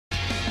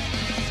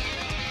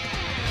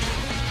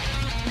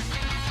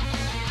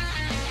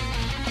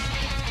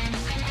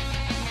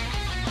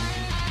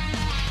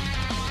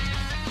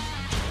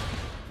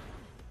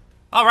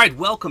Alright,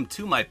 welcome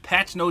to my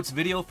patch notes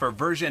video for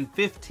version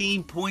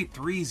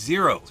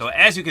 15.30. So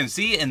as you can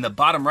see in the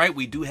bottom right,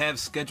 we do have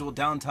scheduled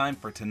downtime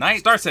for tonight.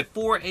 Starts at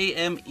 4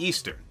 a.m.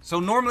 Eastern. So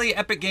normally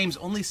Epic Games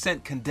only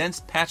sent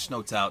condensed patch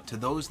notes out to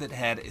those that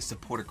had a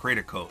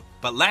Support-A-Creator Code.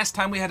 But last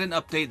time we had an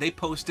update, they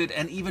posted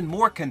an even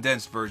more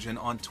condensed version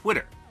on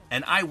Twitter.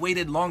 And I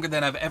waited longer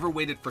than I've ever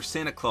waited for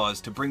Santa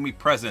Claus to bring me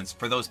presents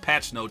for those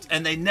patch notes,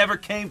 and they never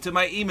came to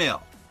my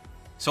email.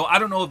 So I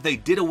don't know if they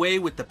did away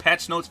with the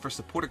patch notes for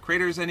supported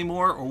creators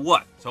anymore or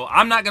what. So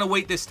I'm not going to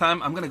wait this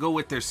time. I'm going to go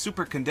with their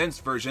super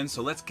condensed version.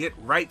 So let's get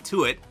right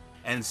to it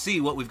and see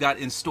what we've got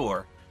in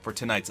store for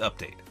tonight's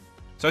update.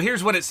 So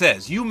here's what it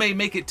says. You may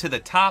make it to the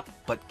top,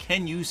 but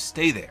can you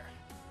stay there?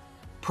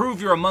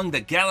 Prove you're among the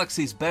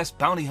galaxy's best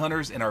bounty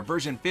hunters in our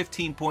version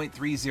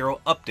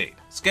 15.30 update,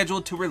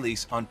 scheduled to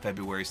release on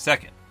February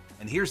 2nd.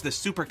 And here's the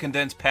super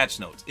condensed patch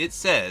notes. It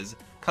says,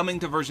 coming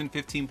to version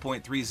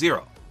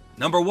 15.30.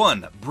 Number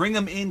 1, bring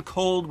them in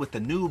cold with the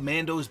new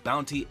Mando's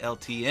Bounty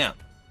LTM.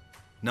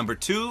 Number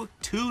 2,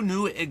 2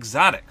 new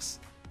exotics.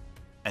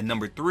 And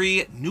number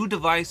 3, new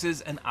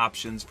devices and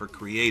options for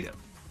creative.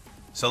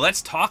 So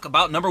let's talk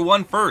about number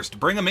 1 first.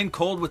 Bring them in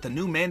cold with the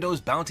new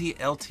Mando's Bounty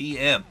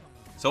LTM.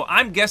 So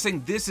I'm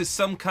guessing this is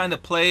some kind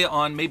of play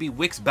on maybe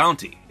Wick's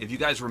Bounty. If you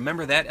guys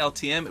remember that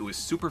LTM, it was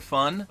super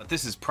fun, but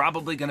this is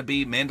probably going to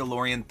be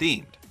Mandalorian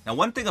themed. Now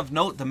one thing of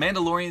note, the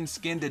Mandalorian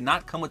skin did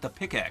not come with a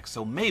pickaxe,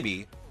 so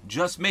maybe,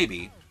 just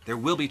maybe, there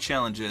will be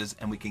challenges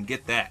and we can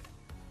get that.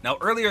 Now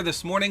earlier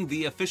this morning,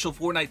 the official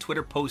Fortnite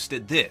Twitter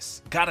posted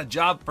this. Got a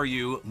job for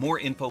you, more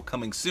info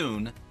coming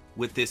soon,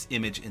 with this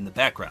image in the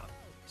background.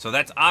 So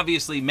that's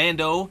obviously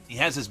Mando. He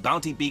has his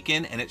bounty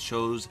beacon and it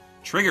shows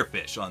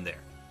triggerfish on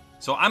there.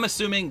 So I'm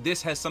assuming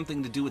this has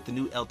something to do with the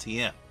new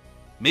LTM.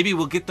 Maybe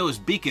we'll get those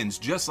beacons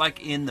just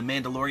like in The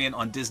Mandalorian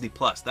on Disney+.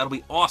 That'll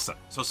be awesome.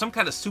 So some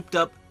kind of souped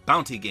up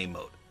bounty game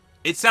mode.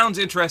 It sounds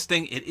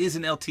interesting. It is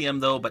an LTM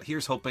though, but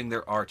here's hoping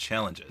there are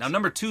challenges. Now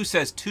number 2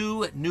 says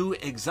 2 new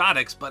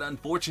exotics, but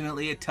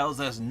unfortunately it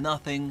tells us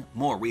nothing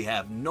more. We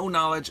have no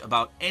knowledge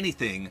about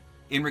anything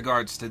in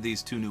regards to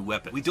these 2 new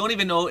weapons. We don't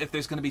even know if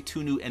there's going to be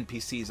 2 new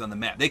NPCs on the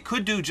map. They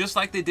could do just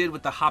like they did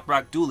with the Hop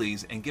Rock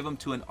Dualies and give them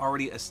to an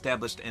already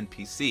established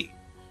NPC,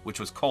 which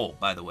was Cole,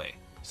 by the way.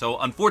 So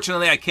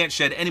unfortunately I can't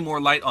shed any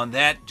more light on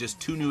that, just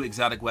 2 new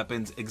exotic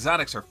weapons.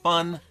 Exotics are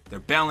fun, they're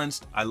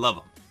balanced, I love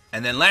them.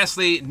 And then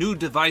lastly, new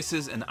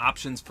devices and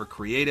options for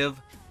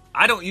creative.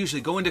 I don't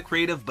usually go into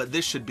creative, but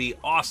this should be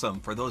awesome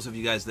for those of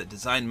you guys that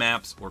design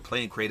maps or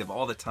play in creative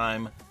all the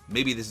time.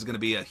 Maybe this is going to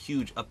be a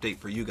huge update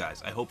for you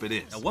guys. I hope it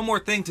is. Now, one more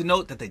thing to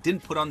note that they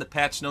didn't put on the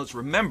patch notes.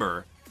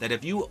 Remember that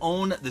if you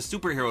own the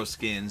superhero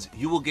skins,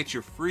 you will get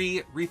your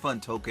free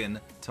refund token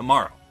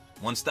tomorrow.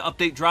 Once the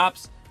update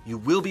drops, you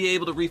will be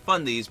able to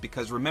refund these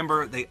because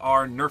remember, they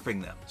are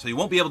nerfing them. So you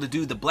won't be able to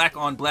do the black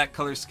on black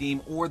color scheme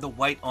or the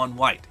white on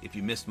white if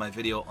you missed my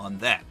video on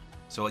that.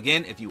 So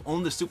again, if you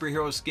own the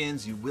superhero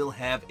skins, you will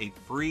have a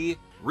free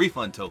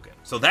refund token.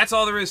 So that's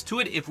all there is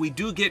to it. If we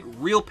do get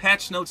real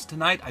patch notes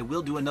tonight, I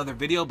will do another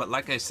video. But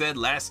like I said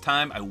last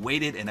time, I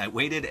waited and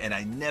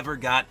I never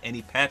got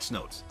any patch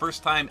notes.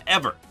 First time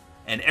ever.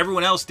 And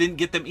everyone else didn't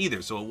get them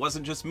either, so it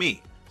wasn't just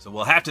me. So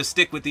we'll have to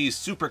stick with these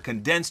super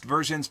condensed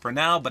versions for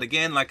now. But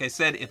again, like I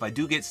said, if I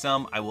do get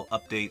some, I will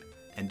update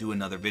and do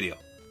another video.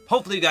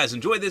 Hopefully you guys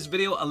enjoyed this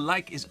video. A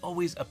like is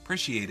always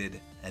appreciated.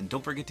 And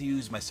don't forget to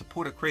use my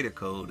Support-A-Creator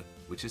Code,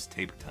 which is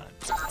Tabor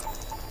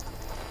time.